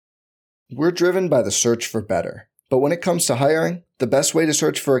We're driven by the search for better. But when it comes to hiring, the best way to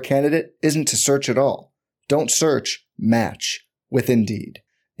search for a candidate isn't to search at all. Don't search, match with Indeed.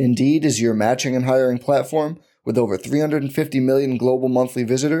 Indeed is your matching and hiring platform with over 350 million global monthly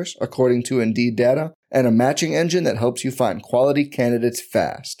visitors, according to Indeed data, and a matching engine that helps you find quality candidates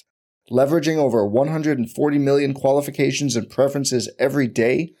fast. Leveraging over 140 million qualifications and preferences every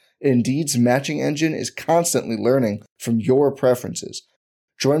day, Indeed's matching engine is constantly learning from your preferences.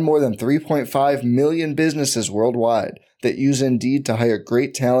 Join more than 3.5 million businesses worldwide that use Indeed to hire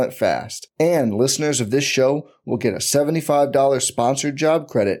great talent fast. And listeners of this show will get a $75 sponsored job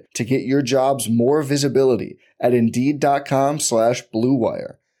credit to get your jobs more visibility at Indeed.com/Blue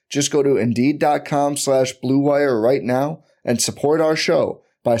Wire. Just go to Indeed.com/Blue Wire right now and support our show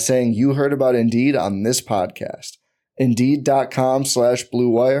by saying you heard about Indeed on this podcast. Indeed.com/Blue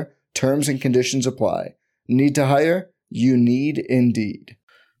Wire. Terms and conditions apply. Need to hire? You need Indeed.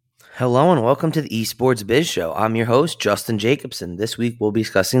 Hello and welcome to the Esports Biz Show. I'm your host, Justin Jacobson. This week we'll be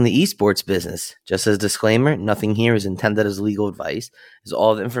discussing the esports business. Just as a disclaimer, nothing here is intended as legal advice, as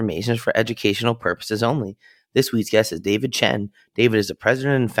all the information is for educational purposes only. This week's guest is David Chen. David is the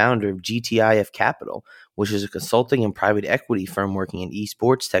president and founder of GTIF Capital, which is a consulting and private equity firm working in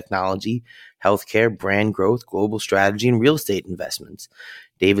esports, technology, healthcare, brand growth, global strategy, and real estate investments.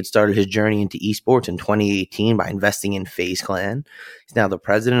 David started his journey into esports in 2018 by investing in FaZe Clan. He's now the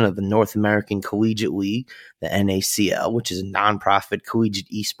president of the North American Collegiate League, the NACL, which is a nonprofit collegiate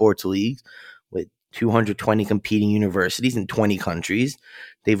esports league with 220 competing universities in 20 countries.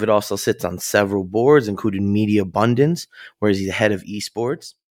 David also sits on several boards, including Media Abundance, where he's the head of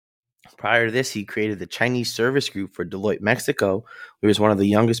esports. Prior to this, he created the Chinese service group for Deloitte Mexico, where he was one of the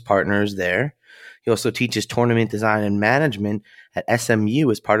youngest partners there. He also teaches tournament design and management at SMU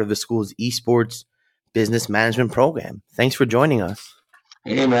as part of the school's esports business management program. Thanks for joining us.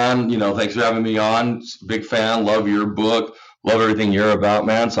 Hey, man, thanks for having me on. Big fan, love your book, love everything you're about,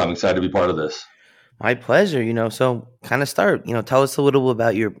 man. So I'm excited to be part of this. My pleasure. So kind of start, tell us a little bit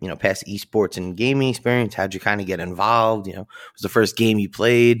about your, past esports and gaming experience. How'd you kind of get involved? Was the first game you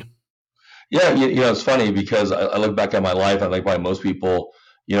played? Yeah, it's funny because I look back at my life, I think probably most people,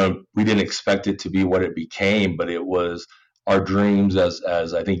 we didn't expect it to be what it became, but it was our dreams as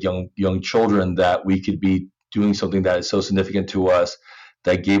I think young children that we could be doing something that is so significant to us,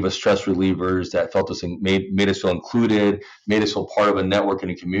 that gave us stress relievers, that made us feel included, made us feel part of a network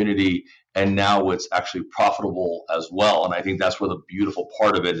and a community, and now it's actually profitable as well. And I think that's where the beautiful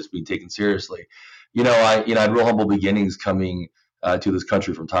part of it is being taken seriously. I had real humble beginnings coming to this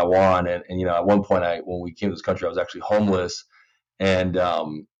country from Taiwan, and at one point when we came to this country, I was actually homeless and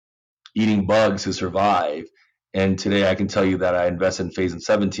eating bugs to survive. And today I can tell you that I invested in FaZe in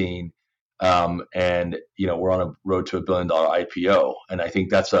 2017, and we're on a road to $1 billion IPO. And I think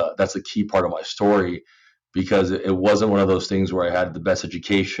that's a key part of my story, because it wasn't one of those things where I had the best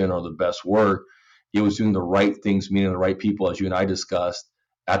education or the best work. It was doing the right things, meeting the right people, as you and I discussed,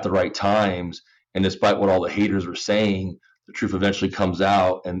 at the right times. And despite what all the haters were saying, the truth eventually comes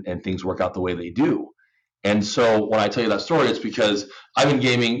out, and things work out the way they do. And so when I tell you that story, it's because I've been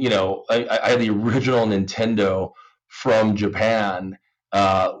gaming. I had the original Nintendo from Japan,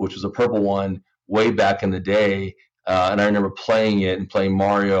 which was a purple one, way back in the day. And I remember playing it and playing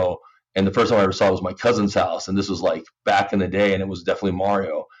Mario. And the first time I ever saw it was my cousin's house. And this was like back in the day, and it was definitely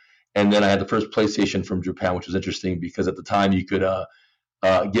Mario. And then I had the first PlayStation from Japan, which was interesting because at the time you could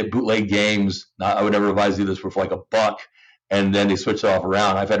get bootleg games. I would never advise you this for like $1. And then they switched it off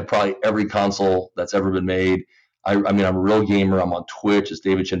around. I've had probably every console that's ever been made. I'm a real gamer. I'm on Twitch. It's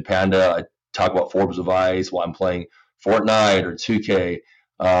David Chin Panda. I talk about Forbes of Ice while I'm playing Fortnite or 2K.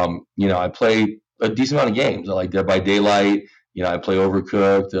 I play a decent amount of games. I like Dead by Daylight. I play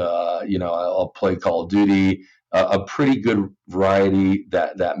Overcooked. I'll play Call of Duty. A pretty good variety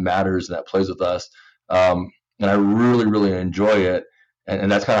that matters and that plays with us. And I really, really enjoy it. And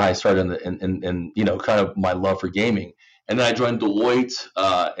that's kind of how I started in kind of my love for gaming. And then I joined Deloitte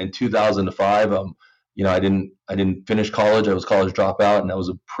in 2005. I didn't finish college. I was a college dropout, and that was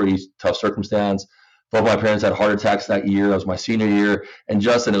a pretty tough circumstance. Both my parents had heart attacks that year. That was my senior year. And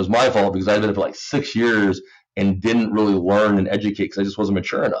Justin, it was my fault because I had been for like 6 years and didn't really learn and educate because I just wasn't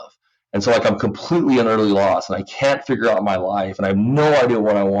mature enough. And so I'm completely an early loss, and I can't figure out my life, and I have no idea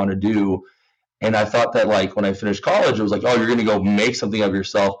what I want to do. And I thought that when I finished college, it was like, oh, you're going to go make something of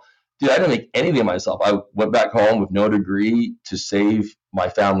yourself. Dude, I didn't make anything of myself. I went back home with no degree to save my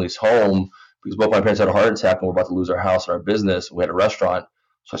family's home because both my parents had a heart attack and we're about to lose our house and our business. We had a restaurant.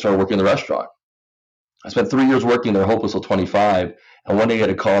 So I started working in the restaurant. I spent 3 years working there, hopeless till 25. And one day I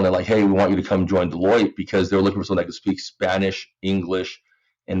had a call and they're like, hey, we want you to come join Deloitte because they were looking for someone that could speak Spanish, English,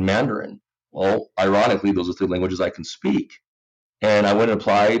 and Mandarin. Well, ironically, those are 3 languages I can speak. And I went and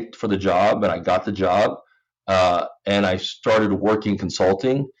applied for the job, and I got the job. And I started working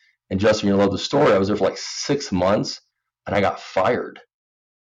consulting. And Justin, you'll love the story. I was there for like 6 months, and I got fired.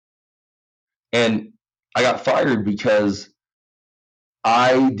 And I got fired because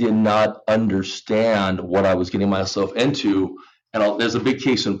I did not understand what I was getting myself into. And there's a big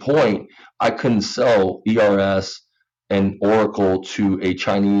case in point. I couldn't sell ERS and Oracle to a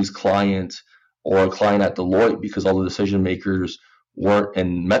Chinese client or a client at Deloitte because all the decision makers weren't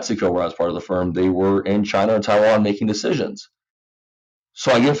in Mexico, where I was part of the firm. They were in China and Taiwan making decisions.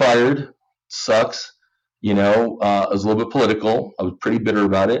 So I get fired. Sucks. It was a little bit political. I was pretty bitter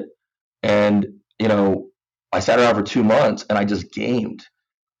about it. And, I sat around for 2 months and I just gamed.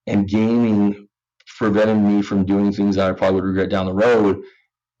 And gaming prevented me from doing things that I probably would regret down the road.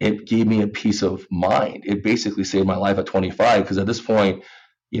 It gave me a peace of mind. It basically saved my life at 25 because at this point,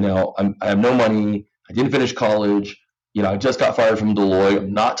 I have no money. I didn't finish college. I just got fired from Deloitte.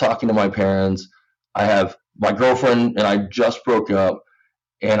 I'm not talking to my parents. I have my girlfriend and I just broke up,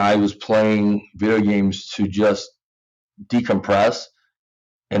 and I was playing video games to just decompress.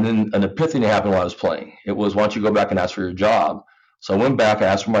 And then an epiphany happened while I was playing. It was, why don't you go back and ask for your job? So I went back, I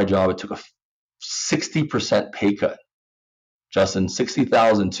asked for my job. It took a 60% pay cut, Justin,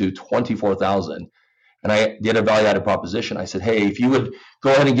 60,000 to 24,000. And I did a value-added proposition. I said, hey, if you would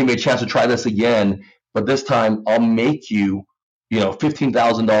go ahead and give me a chance to try this again, but this time I'll make you,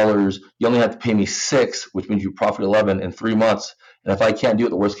 $15,000. You only have to pay me 6, which means you profit 11 in 3 months. And if I can't do it,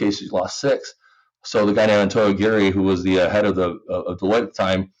 the worst case is you lost 6. So the guy named Antonio Gary, who was the head of Deloitte at the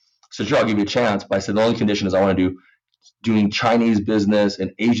time, said, sure, I'll give you a chance. But I said, the only condition is I want to do doing Chinese business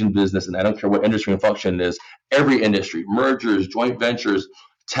and Asian business, and I don't care what industry and function it is, every industry, mergers, joint ventures,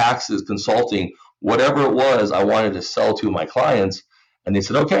 taxes, consulting, whatever it was, I wanted to sell to my clients. And they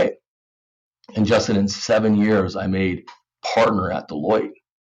said, okay. And Justin, in 7 years, I made partner at Deloitte.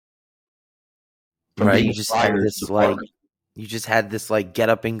 Right. You just had this get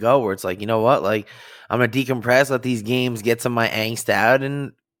up and go where it's like, you know what? Like, I'm going to decompress, let these games get some of my angst out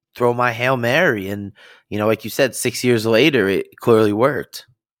and throw my Hail Mary. And, like you said, 6 years later, it clearly worked.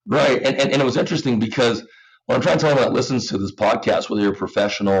 Right. And it was interesting because what I'm trying to tell anyone that listens to this podcast, whether you're a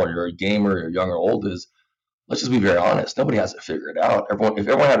professional or you're a gamer, or you're young or old, is let's just be very honest. Nobody has it figured out. If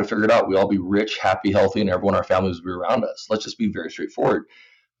everyone had to figure it out, we'd all be rich, happy, healthy, and everyone in our families would be around us. Let's just be very straightforward.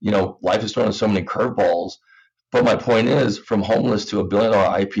 Life is throwing so many curveballs. But my point is, from homeless to $1 billion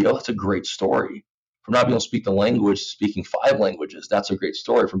IPO, that's a great story. From not being able to speak the language to speaking 5 languages, that's a great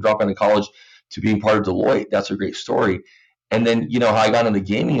story. From dropping out of college to being part of Deloitte, that's a great story. And then, how I got in the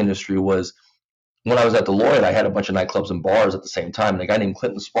gaming industry was when I was at Deloitte, I had a bunch of nightclubs and bars at the same time. And a guy named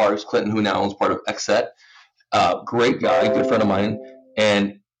Clinton Sparks, who now owns part of Xset, great guy, good friend of mine.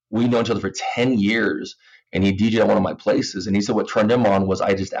 And we know each other for 10 years. And he DJed at one of my places. And he said what turned him on was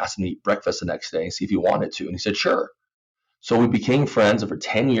I just asked him to eat breakfast the next day and see if he wanted to. And he said, sure. So we became friends. And for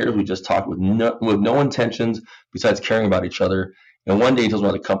 10 years, we just talked with no intentions besides caring about each other. And one day he tells me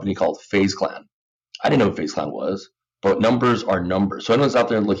about a company called FaZe Clan. I didn't know what FaZe Clan was, but numbers are numbers. So anyone's out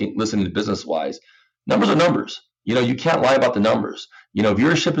there listening to business-wise, numbers are numbers. You can't lie about the numbers.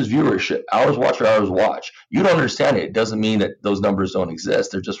 Viewership is viewership. Hours watch are hours watch. You don't understand it. It doesn't mean that those numbers don't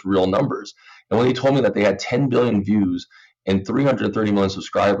exist. They're just real numbers. And when they told me that they had 10 billion views and 330 million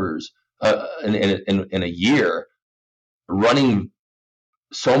subscribers in a year, running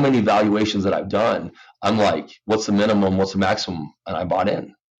so many valuations that I've done, I'm like, what's the minimum? What's the maximum? And I bought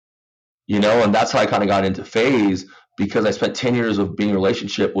in. And that's how I kind of got into FaZe, because I spent 10 years of being in a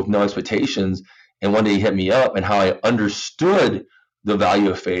relationship with no expectations. And one day he hit me up, and how I understood the value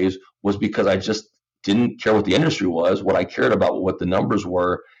of FaZe was because I just didn't care what the industry was. What I cared about was what the numbers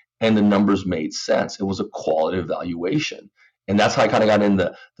were, and the numbers made sense. It was a quality evaluation. And that's how I kind of got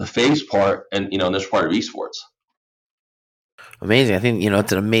into the FaZe part and, this part of esports. Amazing. I think,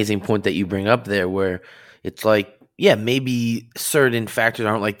 it's an amazing point that you bring up there where it's like, yeah, maybe certain factors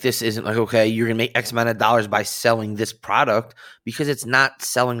aren't like, this isn't like, okay, you're going to make X amount of dollars by selling this product, because it's not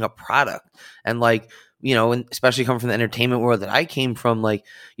selling a product. And and especially coming from the entertainment world that I came from,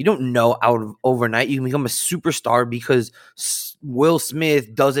 you don't know out of overnight you can become a superstar because Will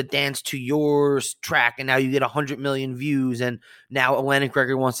Smith does a dance to your track and now you get 100 million views, and now Atlantic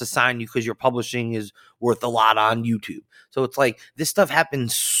Record wants to sign you because your publishing is worth a lot on YouTube. So it's like this stuff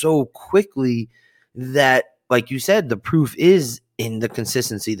happens so quickly that, like you said, the proof is in the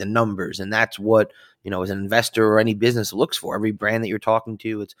consistency, the numbers, and that's what, as an investor or any business looks for. Every brand that you're talking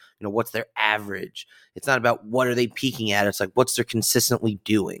to, it's, what's their average? It's not about what are they peaking at. It's like, what's they're consistently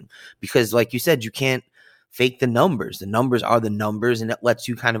doing? Because like you said, you can't fake the numbers. The numbers are the numbers, and it lets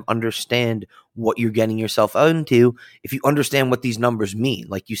you kind of understand what you're getting yourself into if you understand what these numbers mean.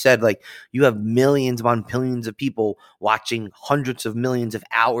 Like you said, like you have millions upon billions of people watching hundreds of millions of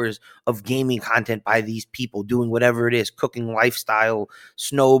hours of gaming content by these people doing whatever it is, cooking, lifestyle,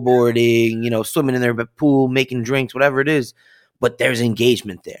 snowboarding, swimming in their pool, making drinks, whatever it is. But there's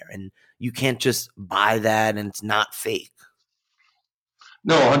engagement there, and you can't just buy that and it's not fake.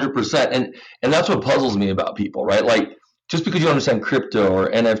 No, 100%. And that's what puzzles me about people, right? Like, just because you understand crypto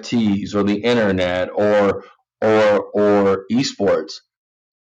or NFTs or the internet or esports,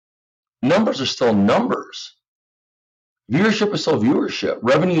 numbers are still numbers. Viewership is still viewership.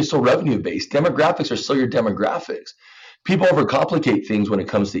 Revenue is still revenue based. Demographics are still your demographics. People overcomplicate things when it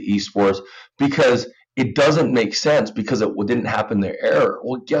comes to esports because it doesn't make sense because it didn't happen in their era.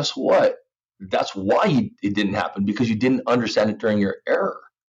 Well, guess what? That's why it didn't happen, because you didn't understand it during your era.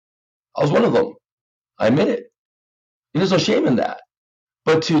 I was one of them. I admit it. There's no shame in that.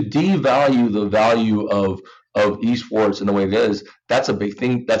 But to devalue the value of esports in the way it is, that's a big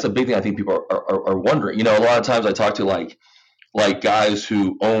thing. That's a big thing I think people are wondering. A lot of times I talk to like guys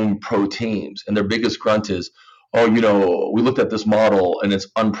who own pro teams, and their biggest grunt is, oh, we looked at this model and it's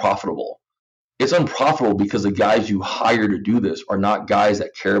unprofitable. It's unprofitable because the guys you hire to do this are not guys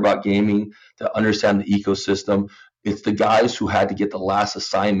that care about gaming, that understand the ecosystem. It's the guys who had to get the last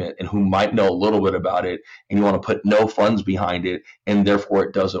assignment and who might know a little bit about it, and you want to put no funds behind it, and therefore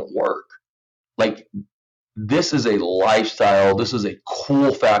it doesn't work. Like, this is a lifestyle. This is a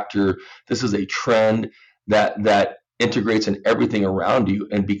cool factor. This is a trend that integrates in everything around you.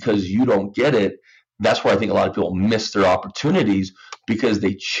 And because you don't get it, that's where I think a lot of people miss their opportunities, because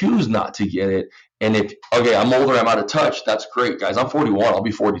they choose not to get it. And I'm older, I'm out of touch. That's great, guys. I'm 41. I'll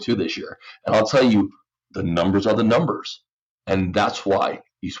be 42 this year. And I'll tell you, the numbers are the numbers. And that's why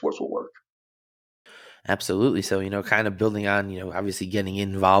esports will work. Absolutely. So, kind of building on, obviously getting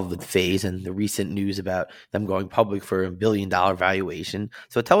involved with FaZe and the recent news about them going public for $1 billion valuation.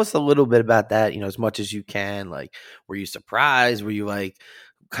 So tell us a little bit about that, as much as you can. Like, were you surprised? Were you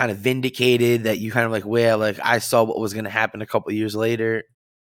kind of vindicated that you kind of I saw what was going to happen a couple of years later?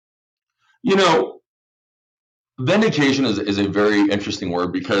 Vindication is a very interesting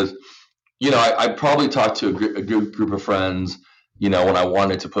word, because, I probably talked to a good group of friends, when I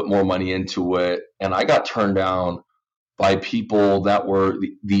wanted to put more money into it, and I got turned down by people that were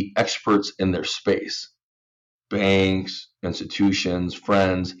the experts in their space. Banks, institutions,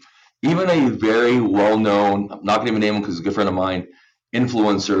 friends, even a very well-known, I'm not going to even name him because he's a good friend of mine,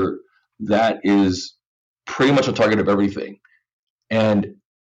 influencer that is pretty much a target of everything. And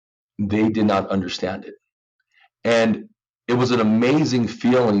they did not understand it. And it was an amazing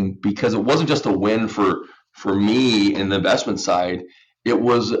feeling, because it wasn't just a win for me in the investment side. It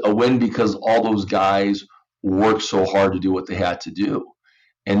was a win because all those guys worked so hard to do what they had to do.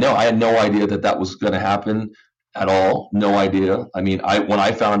 And no, I had no idea that was going to happen at all. No idea. I mean, when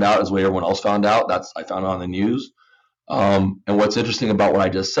I found out, is what everyone else found out. I found out on the news. And what's interesting about what I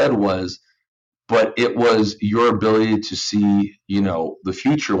just said was, but it was your ability to see, the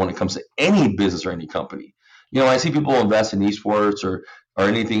future when it comes to any business or any company. I see people invest in esports or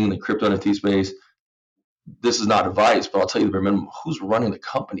anything in the crypto NFT space. This is not advice, but I'll tell you the bare minimum: who's running the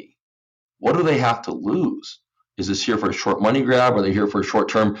company? What do they have to lose? Is this here for a short money grab? Are they here for a short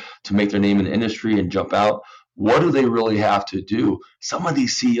term to make their name in the industry and jump out? What do they really have to do? Some of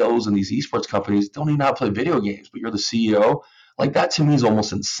these CEOs in these esports companies don't even know how to play video games, but you're the CEO. Like, that to me is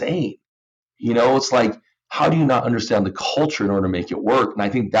almost insane. It's like, how do you not understand the culture in order to make it work? And I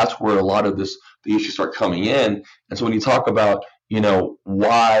think that's where a lot of the issues start coming in. And so when you talk about,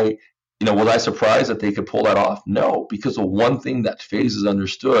 why, was I surprised that they could pull that off? No, because the one thing that FaZe has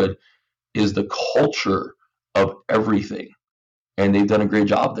understood is the culture of everything. And they've done a great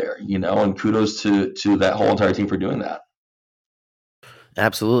job there, and kudos to that whole entire team for doing that.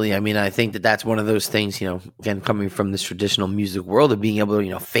 Absolutely. I mean, I think that's one of those things, again, coming from this traditional music world of being able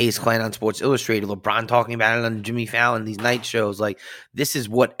to, FaZe Clan on Sports Illustrated, LeBron talking about it on Jimmy Fallon, these night shows. Like, this is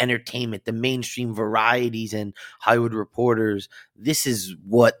what entertainment, the mainstream varieties and Hollywood reporters, this is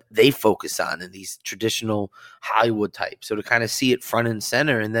what they focus on in these traditional Hollywood types. So to kind of see it front and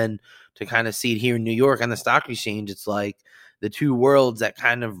center, and then to kind of see it here in New York on the stock exchange, it's like the two worlds that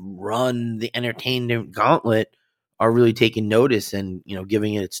kind of run the entertainment gauntlet are really taking notice and,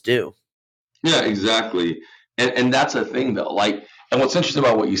 giving it its due. Yeah, exactly. And that's a thing, though. And what's interesting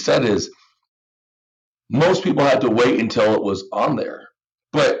about what you said is, most people had to wait until it was on there.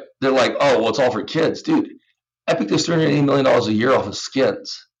 But they're like, oh, well, it's all for kids. Dude, Epic does $380 million a year off of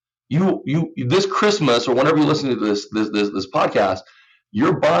skins. You this Christmas, or whenever you listen to this podcast,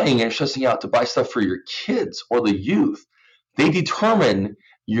 you're buying and stressing out to buy stuff for your kids or the youth. They determine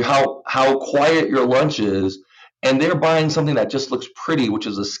how quiet your lunch is, and they're buying something that just looks pretty, which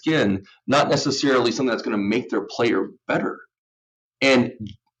is a skin, not necessarily something that's going to make their player better. And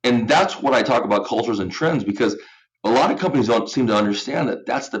and that's what I talk about cultures and trends, because a lot of companies don't seem to understand that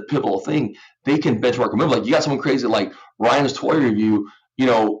that's the pivotal thing. They can benchmark. Remember, like you got someone crazy like Ryan's Toy Review.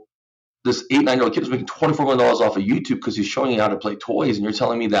 This 8-9-year-old kid was making $24 million off of YouTube because he's showing you how to play toys, and you're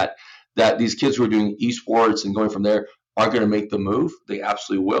telling me that these kids who are doing esports and going from there aren't going to make the move? They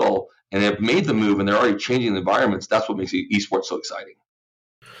absolutely will, and they've made the move, and they're already changing the environments. That's what makes esports so exciting.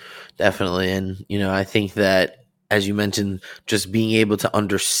 Definitely. And, I think that, as you mentioned, just being able to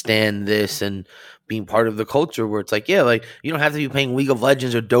understand this and being part of the culture where it's like, yeah, like you don't have to be playing League of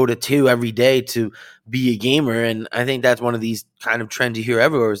Legends or Dota 2 every day to be a gamer. And I think that's one of these kind of trends you hear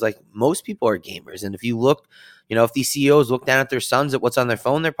everywhere is like most people are gamers. And if you look, if these CEOs look down at their sons at what's on their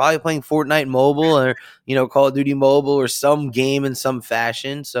phone, they're probably playing Fortnite mobile or, Call of Duty mobile or some game in some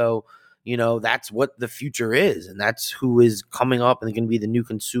fashion. So, that's what the future is. And that's who is coming up and going to be the new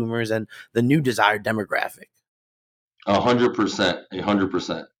consumers and the new desired demographic. 100%,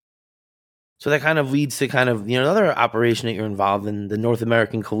 100%. So that kind of leads to another operation that you're involved in, the North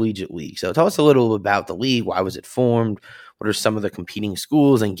American Collegiate League. So tell us a little about the league. Why was it formed? What are some of the competing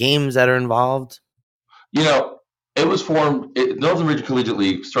schools and games that are involved? It was formed. North American Collegiate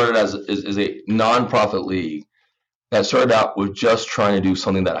League started as a nonprofit league that started out with just trying to do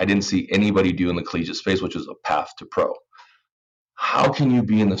something that I didn't see anybody do in the collegiate space, which is a path to pro. How can you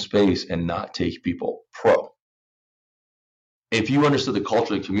be in the space and not take people pro? If you understood the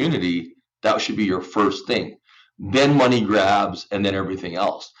culture of the community, that should be your first thing. Then money grabs and then everything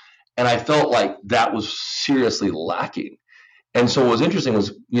else. And I felt like that was seriously lacking. And so what was interesting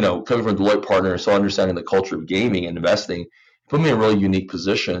was, coming from Deloitte Partners, so understanding the culture of gaming and investing, put me in a really unique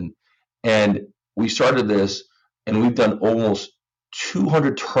position. And we started this, and we've done almost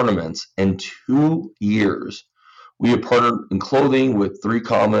 200 tournaments in 2 years. We have partnered in clothing with 3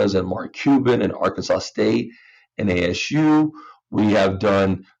 Commas and Mark Cuban and Arkansas State and ASU. We have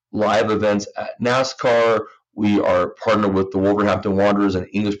done live events at NASCAR. We are partnered with the Wolverhampton Wanderers and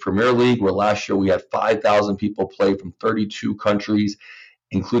English Premier League, where last year we had 5,000 people play from 32 countries,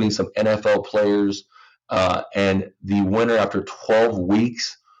 including some NFL players. And the winner, after 12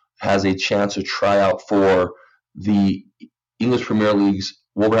 weeks, has a chance to try out for the English Premier League's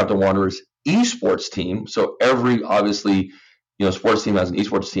Wolverhampton Wanderers esports team. So every, obviously, sports team has an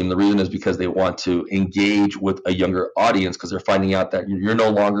esports team. The reason is because they want to engage with a younger audience, because they're finding out that you're no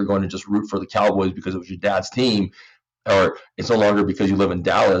longer going to just root for the Cowboys because it was your dad's team, or it's no longer because you live in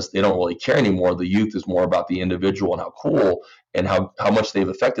Dallas. They don't really care anymore. The youth is more about the individual and how cool and how much they've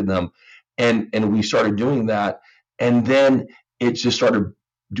affected them. And we started doing that. And then it just started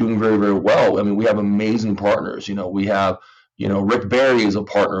doing very, very well. I mean, we have amazing partners. We have, Rick Barry is a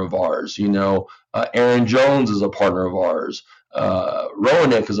partner of ours. Aaron Jones is a partner of ours.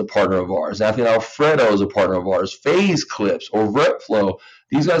 Roenick is a partner of ours. Anthony Alfredo is a partner of ours. Phase Clips or Repflow.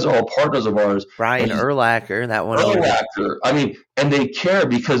 These guys are all partners of ours. Brian Urlacher, that one. Urlacher. I mean, and they care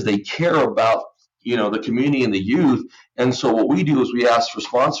because they care about, the community and the youth. And so what we do is we ask for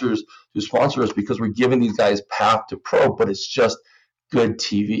sponsors to sponsor us, because we're giving these guys path to pro, but it's just good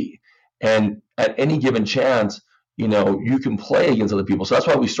TV. And at any given chance, you can play against other people. So that's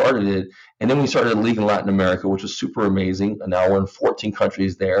why we started it. And then we started a league in Latin America, which was super amazing. And now we're in 14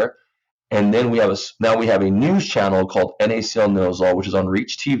 countries there. And then we have a news channel called NACL Nilzol, which is on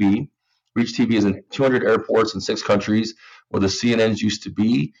Reach TV. Reach TV is in 200 airports in 6 countries, where the CNNs used to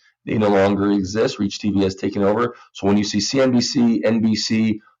be. They no longer exist. Reach TV has taken over. So when you see CNBC,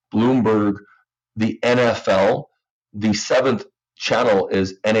 NBC, Bloomberg, the NFL, the 7th channel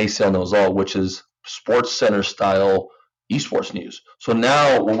is NACL Nilzol, which is Sports Center style esports news. So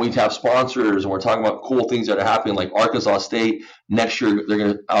now when we have sponsors and we're talking about cool things that are happening, like Arkansas State next year, they're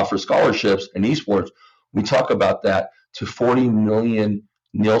going to offer scholarships in esports. We talk about that to 40 million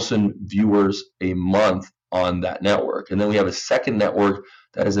Nielsen viewers a month on that network. And then we have a second network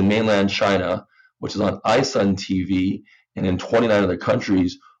that is in mainland China, which is on iSun TV, and in 29 other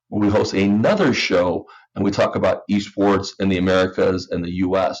countries, where we host another show and we talk about esports in the Americas and the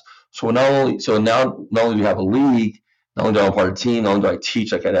US. So now not only do we have a league, not only do I have a part of a team, not only do I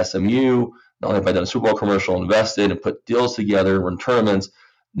teach like at SMU, not only have I done a Super Bowl commercial, invested and put deals together, run tournaments,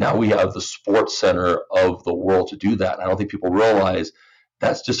 now we have the sports center of the world to do that. And I don't think people realize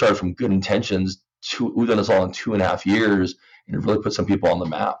that's just started from good intentions. We've done this all in 2.5 years, and it really put some people on the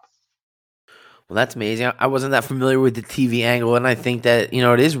map. Well, that's amazing. I wasn't that familiar with the TV angle, and I think that,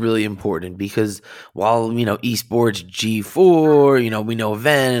 it is really important because while, esports G4, we know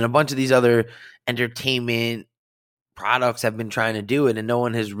Venn and a bunch of these other entertainment products have been trying to do it and no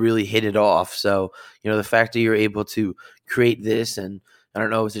one has really hit it off. So, the fact that you're able to create this, and I don't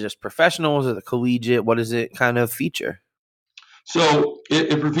know, is it just professionals or the collegiate? What does it kind of feature? So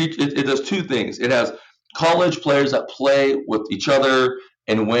it does two things. It has college players that play with each other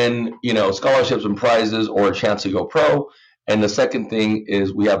and win, scholarships and prizes or a chance to go pro. And the second thing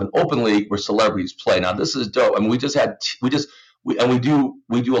is we have an open league where celebrities play. Now this is dope. I mean, we do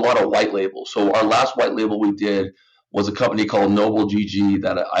a lot of white labels. So our last white label we did was a company called Noble GG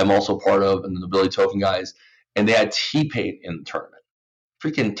that I'm also part of, and the Billy Token guys, and they had T-Pain in the tournament.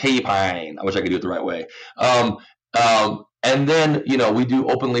 Freaking T-Pain. I wish I could do it the right way. And then, we do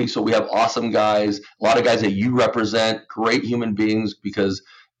open league, so we have awesome guys, a lot of guys that you represent, great human beings because,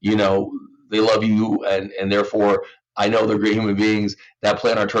 they love you, and therefore I know they're great human beings that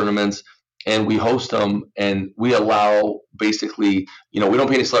play in our tournaments, and we host them, and we allow basically, we don't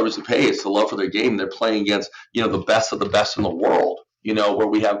pay any celebrities to pay. It's the love for their game. They're playing against, the best of the best in the world, where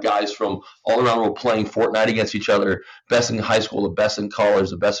we have guys from all around the world playing Fortnite against each other, best in high school, the best in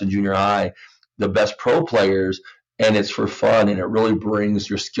college, the best in junior high, the best pro players. And it's for fun, and it really brings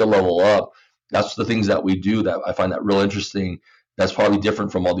your skill level up. That's the things that we do that I find that real interesting. That's probably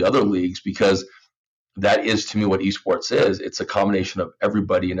different from all the other leagues because that is, to me, what esports is. It's a combination of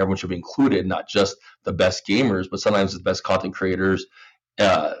everybody, and everyone should be included, not just the best gamers, but sometimes the best content creators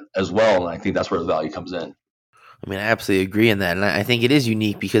as well. And I think that's where the value comes in. I mean, I absolutely agree in that. And I think it is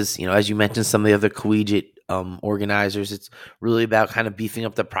unique because, as you mentioned, some of the other collegiate organizers, it's really about kind of beefing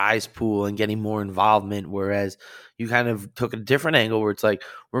up the prize pool and getting more involvement. Whereas you kind of took a different angle where it's like,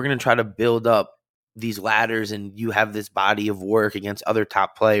 we're going to try to build up these ladders and you have this body of work against other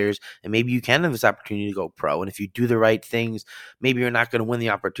top players. And maybe you can have this opportunity to go pro. And if you do the right things, maybe you're not going to win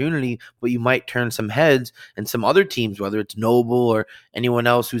the opportunity, but you might turn some heads, and some other teams, whether it's Noble or anyone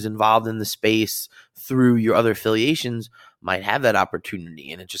else who's involved in the space through your other affiliations, might have that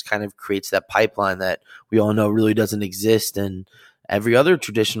opportunity. And it just kind of creates that pipeline that we all know really doesn't exist. And every other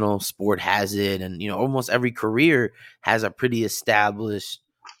traditional sport has it. And, almost every career has a pretty established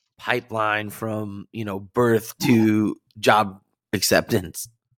pipeline from, birth to job acceptance.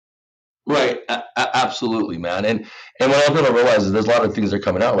 Right. Absolutely, man. And what I'm going to realize is there's a lot of things that are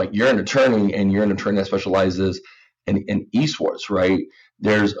coming out. Like you're an attorney, and you're an attorney that specializes in esports, right?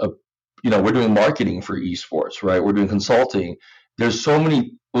 There's we're doing marketing for esports, right? We're doing consulting. There's so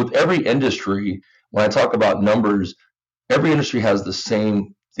many, with every industry, when I talk about numbers, every industry has the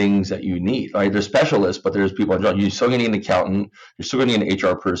same things that you need, right? There's specialists, but there's people. You're still going to need an accountant. You're still going to need an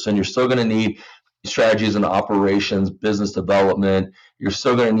HR person. You're still going to need strategies and operations, business development. You're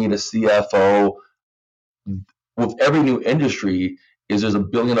still going to need a CFO. With every new industry, there's a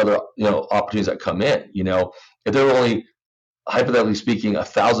billion other opportunities that come in. If there were only, hypothetically speaking,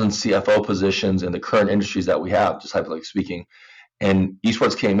 1,000 CFO positions in the current industries that we have, just hypothetically speaking, and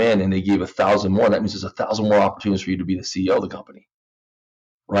esports came in and they gave 1,000 more, that means there's 1,000 more opportunities for you to be the CEO of the company,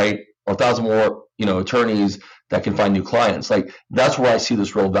 right? Or 1,000 more, attorneys that can find new clients. Like that's where I see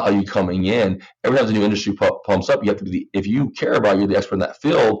this real value coming in. Every time the new industry pumps up, you have to be if you care about, you're the expert in that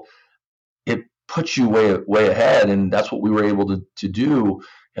field, it puts you way ahead. And that's what we were able to do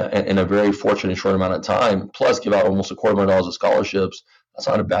in a very fortunate short amount of time. Plus, give out almost $250,000 of scholarships. That's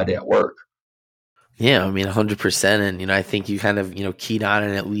not a bad day at work. Yeah, I mean, 100%. And, I think you kind of, keyed on,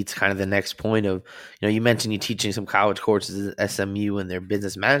 and it leads kind of the next point of, you mentioned you're teaching some college courses at SMU and their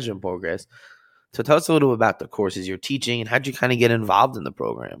business management programs. So tell us a little about the courses you're teaching and how'd you kind of get involved in the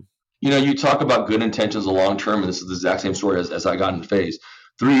program? You talk about good intentions of long term, and this is the exact same story as I got in FaZe.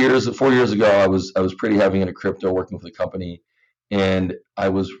 4 years ago, I was pretty heavy into crypto, working with a company, and I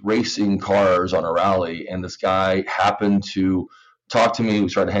was racing cars on a rally, and this guy happened to talk to me. We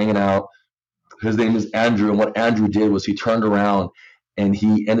started hanging out. His name is Andrew, and what Andrew did was he turned around and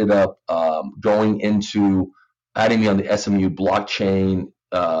he ended up going into adding me on the SMU blockchain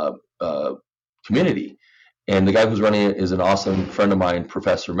community. And the guy who's running it is an awesome friend of mine,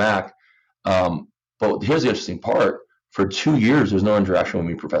 Professor Mac. But here's the interesting part. For 2 years, there's no interaction with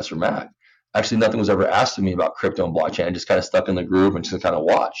me, Professor Mac. Actually, nothing was ever asked of me about crypto and blockchain. I just kind of stuck in the group and just kind of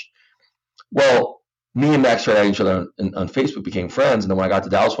watched. Well, me and Max started adding each other on Facebook, became friends. And then when I got to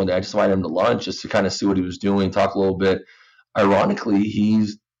Dallas one day, I just invited him to lunch just to kind of see what he was doing, talk a little bit. Ironically,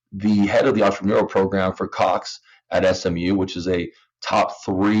 he's the head of the entrepreneurial program for Cox at SMU, which is a top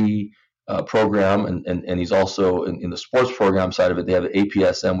 3 program. And he's also in the sports program side of it. They have the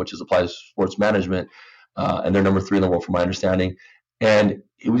APSM, which is Applied Sports Management. And they're number 3 in the world, from my understanding. And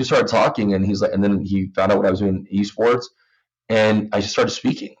we just started talking, and he's like, and then he found out what I was doing in esports, and I just started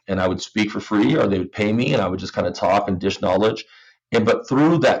speaking, and I would speak for free, or they would pay me, and I would just kind of talk and dish knowledge. And but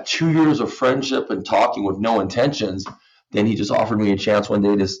through that 2 years of friendship and talking with no intentions, then he just offered me a chance one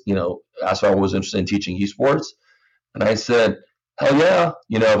day to, ask if I was interested in teaching esports, and I said, hell yeah,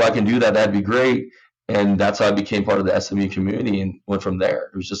 if I can do that, that'd be great. And that's how I became part of the SMU community and went from there.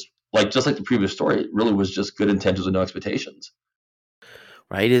 It was just like the previous story. It really was just good intentions with no expectations.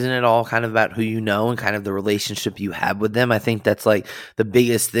 Right? Isn't it all kind of about who you know and kind of the relationship you have with them? I think that's like the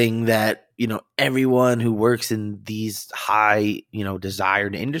biggest thing that, everyone who works in these high,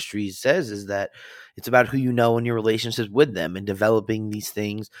 desired industries says, is that it's about who you know and your relationships with them, and developing these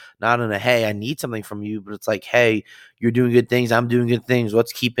things, not in a, hey, I need something from you, but it's like, hey, you're doing good things, I'm doing good things.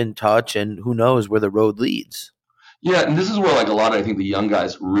 Let's keep in touch, and who knows where the road leads. Yeah. And this is where like a lot of, I think the young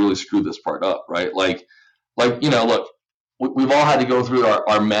guys really screw this part up, right? Look, we've all had to go through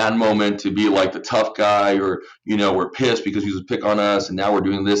our man moment to be like the tough guy, or, we're pissed because he was pick on us and now we're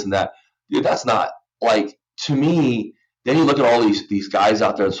doing this and that. Dude, that's not like, to me, then you look at all these guys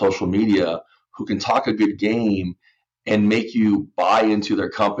out there on social media who can talk a good game and make you buy into their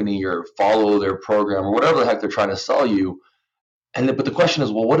company or follow their program or whatever the heck they're trying to sell you. But the question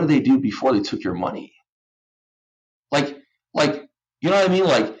is, well, what did they do before they took your money? Like, you know what I mean?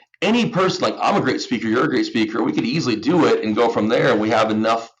 Like, any person, like, I'm a great speaker, you're a great speaker, we could easily do it and go from there. And we have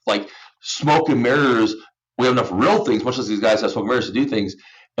enough like smoke and mirrors. We have enough real things, much as these guys have smoke and mirrors to do things.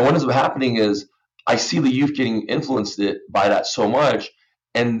 And what ends up happening is I see the youth getting influenced by that so much.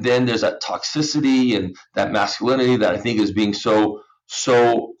 And then there's that toxicity and that masculinity that I think is being so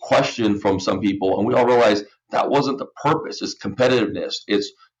questioned from some people. And we all realize that wasn't the purpose. It's competitiveness.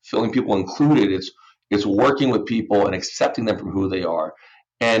 It's feeling people included. It's working with people and accepting them from who they are.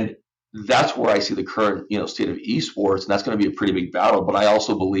 And that's where I see the current, state of esports, and that's going to be a pretty big battle. But I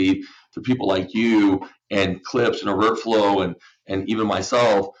also believe for people like you and Clips and Avertflow and even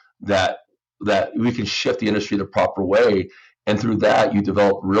myself that we can shift the industry the proper way. And through that, you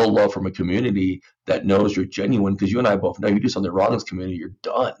develop real love from a community that knows you're genuine, because you and I both know you do something wrong in this community, you're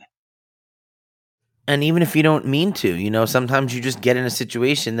done. And even if you don't mean to, sometimes you just get in a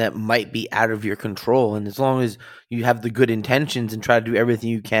situation that might be out of your control. And as long as you have the good intentions and try to do everything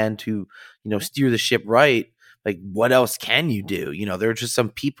you can to, steer the ship right, like, what else can you do? There are just some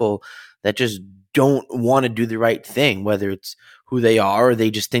people that just don't want to do the right thing, whether it's who they are or they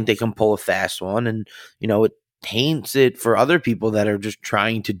just think they can pull a fast one. And, it taints it for other people that are just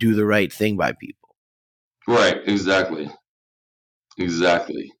trying to do the right thing by people. Right. Exactly.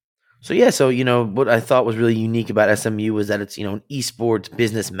 So, yeah, what I thought was really unique about SMU was that it's, an esports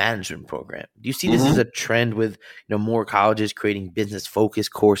business management program. Do you see this as a trend with, more colleges creating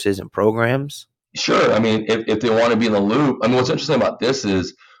business-focused courses and programs? Sure. I mean, if they want to be in the loop, I mean, what's interesting about this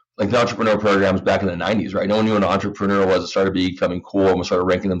is like the entrepreneur programs back in the 90s, right? No one knew what an entrepreneur was. It started becoming cool. And started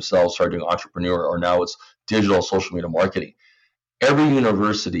ranking themselves, started doing entrepreneur, or now it's digital social media marketing. Every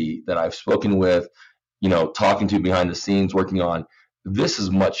university that I've spoken with, talking to behind the scenes, working on, this is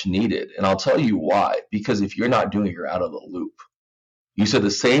much needed. And I'll tell you why. Because if you're not doing it, you're out of the loop. You said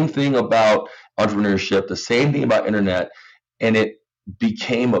the same thing about entrepreneurship, the same thing about internet, and it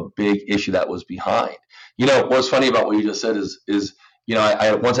became a big issue that was behind. What's funny about what you just said is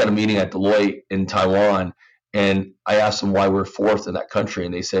I once had a meeting at Deloitte in Taiwan, and I asked them why we're fourth in that country.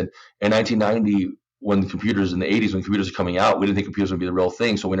 And they said in 1990, when the computers in the 80s, when computers are coming out, we didn't think computers would be the real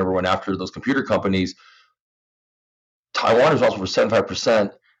thing. So we never went after those computer companies. Taiwan is responsible for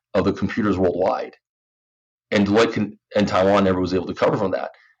 75% of the computers worldwide. And Deloitte and Taiwan never was able to cover from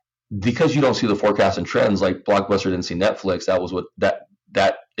that. Because you don't see the forecasts and trends, like Blockbuster didn't see Netflix, that was what that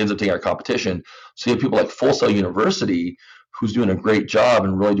ends up taking our competition. So you have people like Full Sail University, who's doing a great job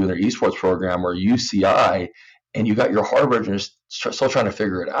and really doing their esports program, or UCI, and you got your Harvard and you're still trying to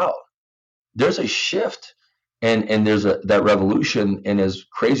figure it out. There's a shift and there's that revolution. And as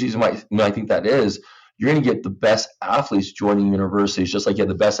crazy as you might think that is, you're going to get the best athletes joining universities, just like you had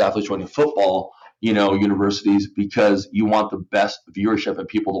the best athletes joining football, universities, because you want the best viewership and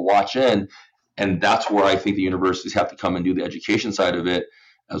people to watch in. And that's where I think the universities have to come and do the education side of it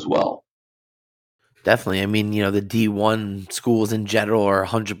as well. Definitely. I mean, the D1 schools in general are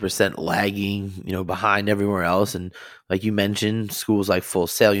 100% lagging, behind everywhere else. And like you mentioned, schools like Full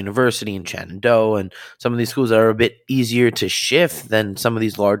Sail University and Shenandoah, and some of these schools are a bit easier to shift than some of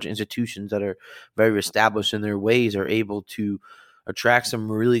these large institutions that are very established in their ways, are able to attract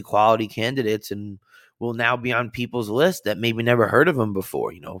some really quality candidates and will now be on people's list that maybe never heard of them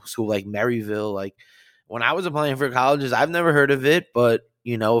before. School like Maryville, like when I was applying for colleges, I've never heard of it, but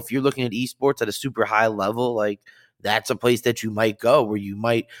if you're looking at esports at a super high level, like that's a place that you might go, where you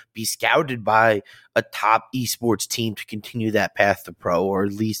might be scouted by a top esports team to continue that path to pro, or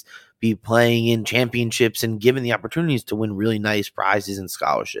at least be playing in championships and given the opportunities to win really nice prizes and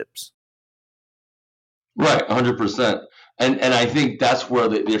scholarships. Right, 100%. And I think that's where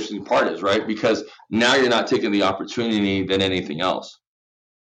the interesting part is, right? Because now you're not taking the opportunity than anything else.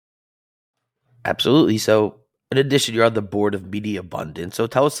 Absolutely. So in addition, you're on the board of Media Abundance. So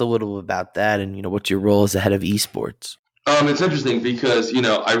tell us a little about that, and what's your role as the head of esports? It's interesting because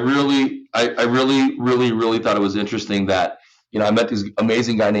I really thought it was interesting that I met this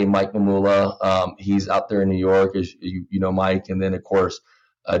amazing guy named Mike Mamula. He's out there in New York, as you know Mike, and then of course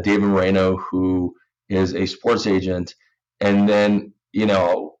David Moreno, who is a sports agent, and then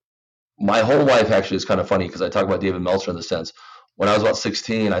my whole life actually is kind of funny because I talk about David Meltzer in the sense. When I was about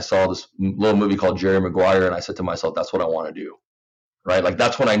 16, I saw this little movie called Jerry Maguire, and I said to myself, that's what I want to do, right? Like,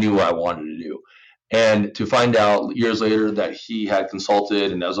 that's when I knew what I wanted to do. And to find out years later that he had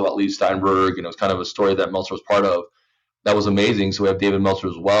consulted, and that was about Lee Steinberg, and it was kind of a story that Meltzer was part of, that was amazing. So we have David Meltzer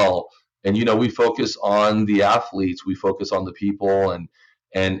as well. And, we focus on the athletes, we focus on the people, and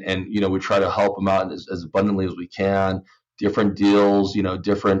we try to help them out as abundantly as we can, different deals,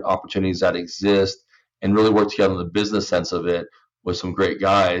 different opportunities that exist, and really work together in the business sense of it with some great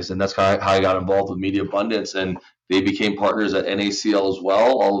guys. And that's kind of how I got involved with Media Abundance. And they became partners at NACL as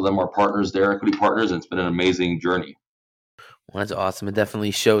well. All of them are partners, they're equity partners, and it's been an amazing journey. Well, that's awesome. It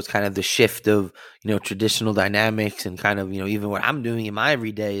definitely shows kind of the shift of, traditional dynamics, and kind of, even what I'm doing in my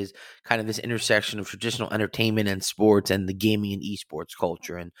everyday is kind of this intersection of traditional entertainment and sports and the gaming and esports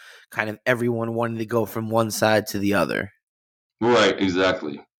culture, and kind of everyone wanting to go from one side to the other. Right,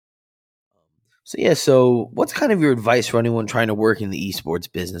 exactly. So what's kind of your advice for anyone trying to work in the esports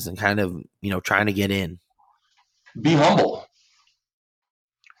business and kind of, trying to get in? Be humble.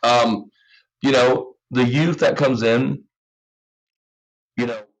 The youth that comes in,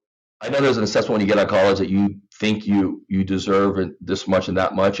 I know there's an assessment when you get out of college that you think you deserve this much and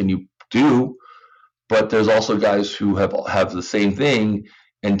that much, and you do, but there's also guys who have the same thing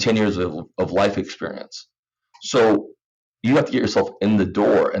and 10 years of life experience. So you have to get yourself in the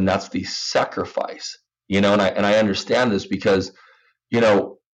door, and that's the sacrifice, and I understand this because,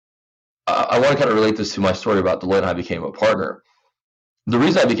 I want to kind of relate this to my story about Deloitte and I became a partner. The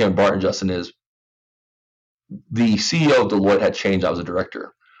reason I became a partner, Justin, is the CEO of Deloitte had changed. I was a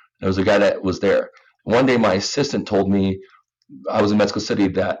director. There was a guy that was there. One day, my assistant told me, I was in Mexico City,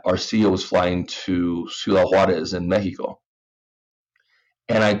 that our CEO was flying to Ciudad Juarez in Mexico.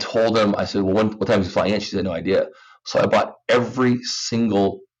 And I told him, I said, well, what time is he flying in? She said, no idea. So I bought every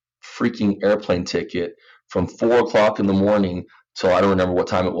single freaking airplane ticket from 4:00 in the morning till I don't remember what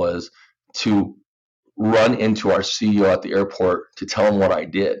time it was, to run into our CEO at the airport to tell him what I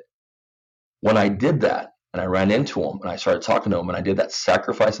did. When I did that, and I ran into him, and I started talking to him, and I did that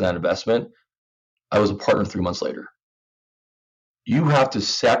sacrifice and that investment, I was a partner 3 months later. You have to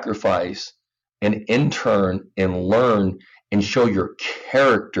sacrifice and intern and learn and show your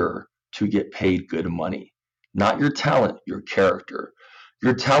character to get paid good money. Not your talent, your character.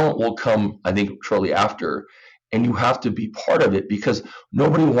 Your talent will come, I think, shortly after, and you have to be part of it, because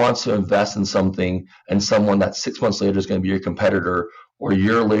nobody wants to invest in something and someone that 6 months later is going to be your competitor, or a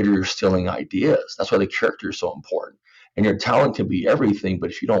year later you're stealing ideas. That's why the character is so important. And your talent can be everything, but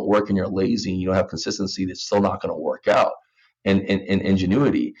if you don't work and you're lazy and you don't have consistency, it's still not going to work out. And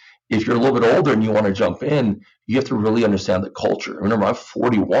ingenuity. If you're a little bit older and you want to jump in, you have to really understand the culture. Remember, I'm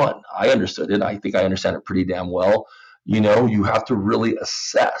 41. I understood it. I think I understand it pretty damn well. You have to really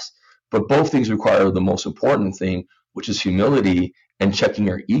assess. But both things require the most important thing, which is humility and checking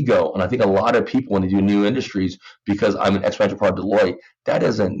your ego. And I think a lot of people, when they do new industries, because I'm an ex-manager part of Deloitte, that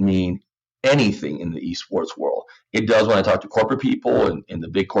doesn't mean anything in the esports world. It does when I talk to corporate people and the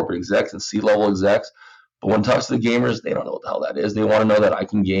big corporate execs and C-level execs. But when it talks to the gamers, they don't know what the hell that is. They want to know that I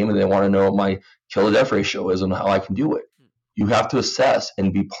can game, and they want to know what my kill to death ratio is and how I can do it. You have to assess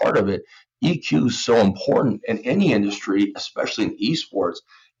and be part of it. EQ is so important in any industry, especially in esports.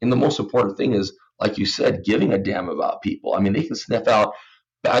 And the most important thing is, like you said, giving a damn about people. I mean, they can sniff out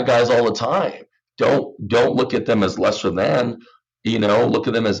bad guys all the time. Don't look at them as lesser than, look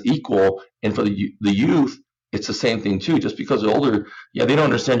at them as equal. And for the youth, it's the same thing too. Just because they're older, yeah, they don't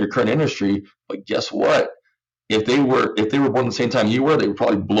understand your current industry, but guess what? If they were born the same time you were, they would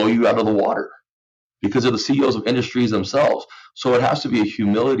probably blow you out of the water, because they're the CEOs of industries themselves. So it has to be a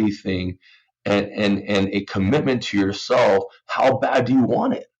humility thing and a commitment to yourself. How bad do you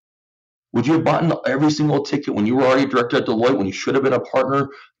want it? Would you have bought every single ticket when you were already a director at Deloitte, when you should have been a partner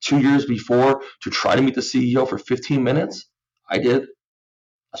 2 years before, to try to meet the CEO for 15 minutes? I did.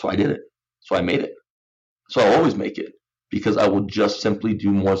 That's why I did it. That's why I made it. So I'll always make it because I will just simply do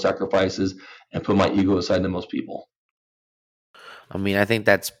more sacrifices and put my ego aside than most people. I mean, I think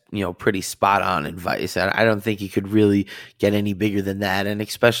that's, pretty spot on advice. I don't think you could really get any bigger than that. And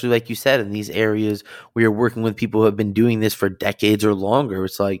especially like you said, in these areas where you're working with people who have been doing this for decades or longer,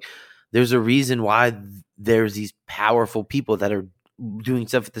 it's like there's a reason why there's these powerful people that are doing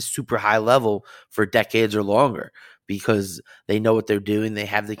stuff at the super high level for decades or longer, because they know what they're doing. They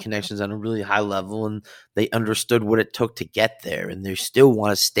have the connections on a really high level, and they understood what it took to get there, and they still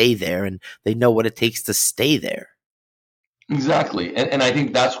want to stay there, and they know what it takes to stay there. Exactly. And I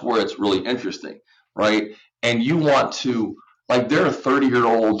think that's where it's really interesting, right? And you want to, like, there are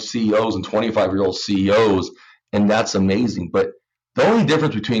 30-year-old CEOs and 25-year-old CEOs, and that's amazing. But the only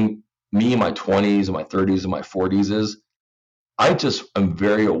difference between me in my 20s and my 30s and my 40s is I just am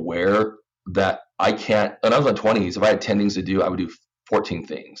very aware that I can't. When I was in my 20s, if I had 10 things to do, I would do 14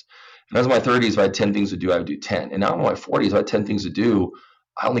 things. And as in my 30s, if I had 10 things to do, I would do 10. And now in my 40s, if I had 10 things to do,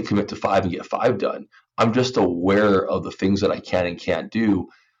 I only commit to 5 and get 5 done. I'm just aware of the things that I can and can't do.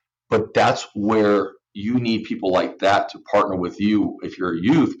 But that's where you need people like that to partner with you if you're a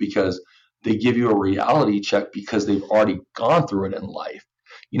youth, because they give you a reality check because they've already gone through it in life.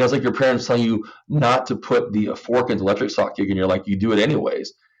 It's like your parents telling you not to put the fork into the electric socket, and you're like, you do it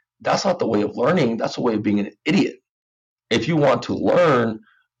anyways. That's not the way of learning. That's the way of being an idiot. If you want to learn,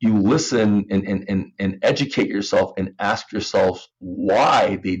 you listen and educate yourself and ask yourself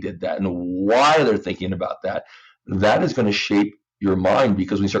why they did that and why they're thinking about that. That is going to shape your mind,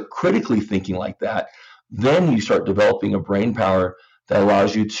 because when you start critically thinking like that, then you start developing a brain power that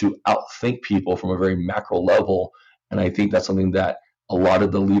allows you to outthink people from a very macro level. And I think that's something that a lot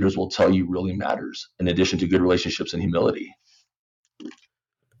of the leaders will tell you really matters, in addition to good relationships and humility.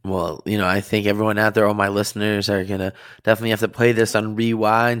 Well, I think everyone out there, all my listeners, are going to definitely have to play this on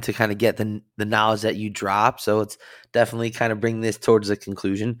rewind to kind of get the knowledge that you drop. So it's definitely kind of bring this towards a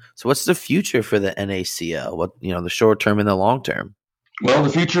conclusion. So what's the future for the NACL? What, the short term and the long term? Well,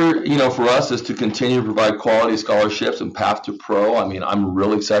 the future, for us is to continue to provide quality scholarships and path to pro. I mean, I'm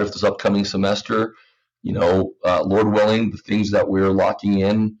really excited for this upcoming semester. Lord willing, the things that we're locking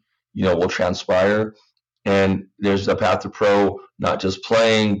in, will transpire. And there's a path to pro, not just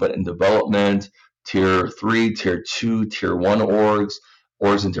playing, but in development, tier 3, tier 2, tier 1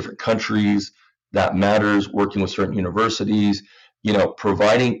 orgs in different countries. That matters, working with certain universities,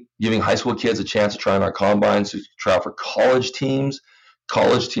 giving high school kids a chance to try on our combines, to try out for college teams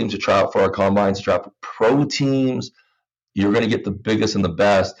to try out for our combines, to try out for pro teams. You're going to get the biggest and the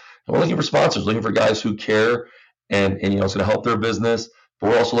best. And we're looking for sponsors, looking for guys who care and it's going to help their business. But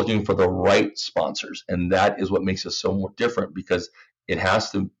we're also looking for the right sponsors. And that is what makes us so more different, because it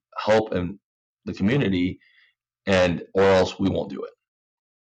has to help in the community, or else we won't do it.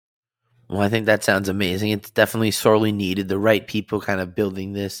 Well, I think that sounds amazing. It's definitely sorely needed. The right people kind of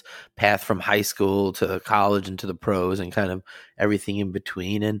building this path from high school to college and to the pros and kind of everything in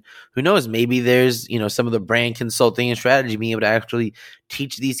between. And who knows, maybe there's, some of the brand consulting and strategy, being able to actually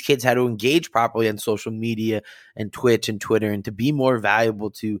teach these kids how to engage properly on social media and Twitch and Twitter, and to be more valuable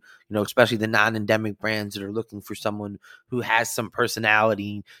to, especially the non-endemic brands that are looking for someone who has some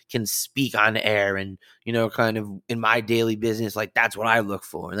personality, can speak on air, and, kind of in my daily business, like that's what I look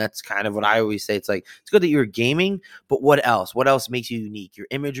for. And that's kind of what I always say. It's like, it's good that you're gaming, but what else? What else makes you unique? Your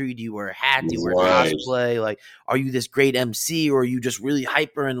imagery? Do you wear a hat? Do you wear cosplay? Like, are you this great MC, or are you just really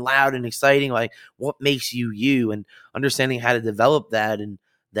hyper and loud and exciting? Like, what makes you you? And understanding how to develop that, and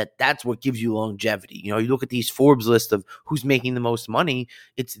that's what gives you longevity. You look at these Forbes list of who's making the most money.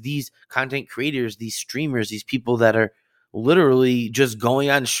 It's these content creators, these streamers, these people that are literally just going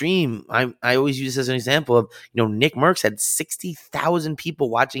on stream. I always use this as an example of, Nick Merckx had 60,000 people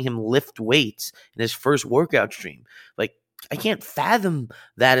watching him lift weights in his first workout stream. Like, I can't fathom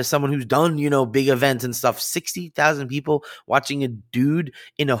that as someone who's done, big events and stuff. 60,000 people watching a dude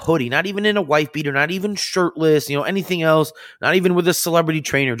in a hoodie, not even in a wife beater, not even shirtless, anything else, not even with a celebrity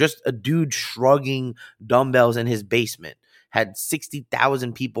trainer, just a dude shrugging dumbbells in his basement, had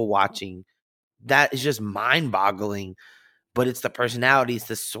 60,000 people watching. That is just mind-boggling. But it's the personality, it's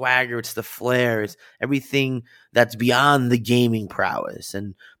the swagger, it's the flair, it's everything that's beyond the gaming prowess,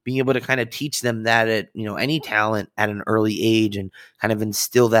 and being able to kind of teach them that at, any talent at an early age, and kind of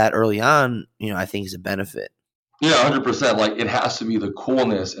instill that early on, I think is a benefit. Yeah, 100%. Like, it has to be the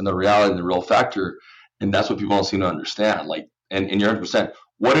coolness and the reality and the real factor. And that's what people don't seem to understand. Like, and you're 100%.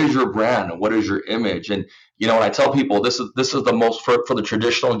 What is your brand and what is your image? And, when I tell people this is the most, for the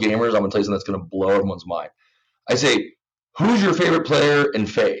traditional gamers, I'm going to tell you something that's going to blow everyone's mind. I say, who's your favorite player in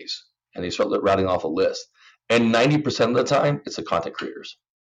FaZe? And they start rattling off a list. And 90% of the time, it's the content creators.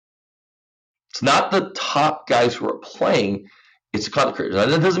 It's not the top guys who are playing, it's the content creators. Now,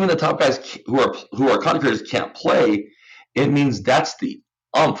 that doesn't mean the top guys who are content creators can't play. It means that's the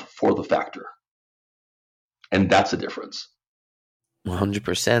for the factor. And that's the difference.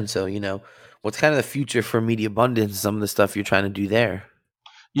 100%. So, what's kind of the future for Media Abundance, some of the stuff you're trying to do there?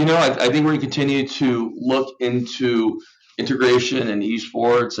 I think we're going to continue to look into integration and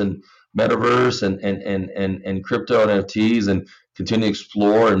esports and metaverse and crypto and NFTs, and continue to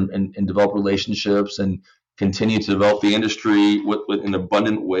explore and develop relationships and continue to develop the industry with an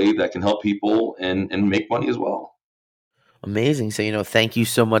abundant way that can help people and make money as well. Amazing. So, thank you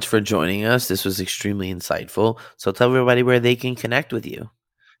so much for joining us. This was extremely insightful. So tell everybody where they can connect with you.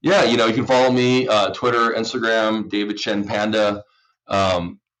 Yeah, you can follow me, Twitter, Instagram, David Chen Panda.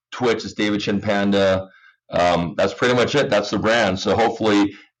 Twitch is David Chen Panda. That's pretty much it. That's the brand. So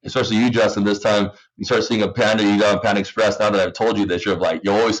hopefully, especially you, Justin, this time you start seeing a Panda, you got a Panda Express. Now that I've told you this, you're like,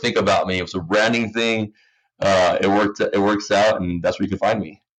 you always think about me. It was a branding thing. It works out, and that's where you can find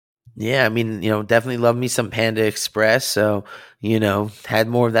me. Yeah, definitely love me some Panda Express. So, had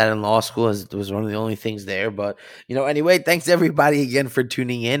more of that in law school, as it was one of the only things there. But, anyway, thanks everybody again for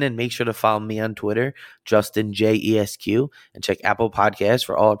tuning in, and make sure to follow me on Twitter, Justin J ESQ, and check Apple Podcasts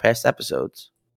for all our past episodes.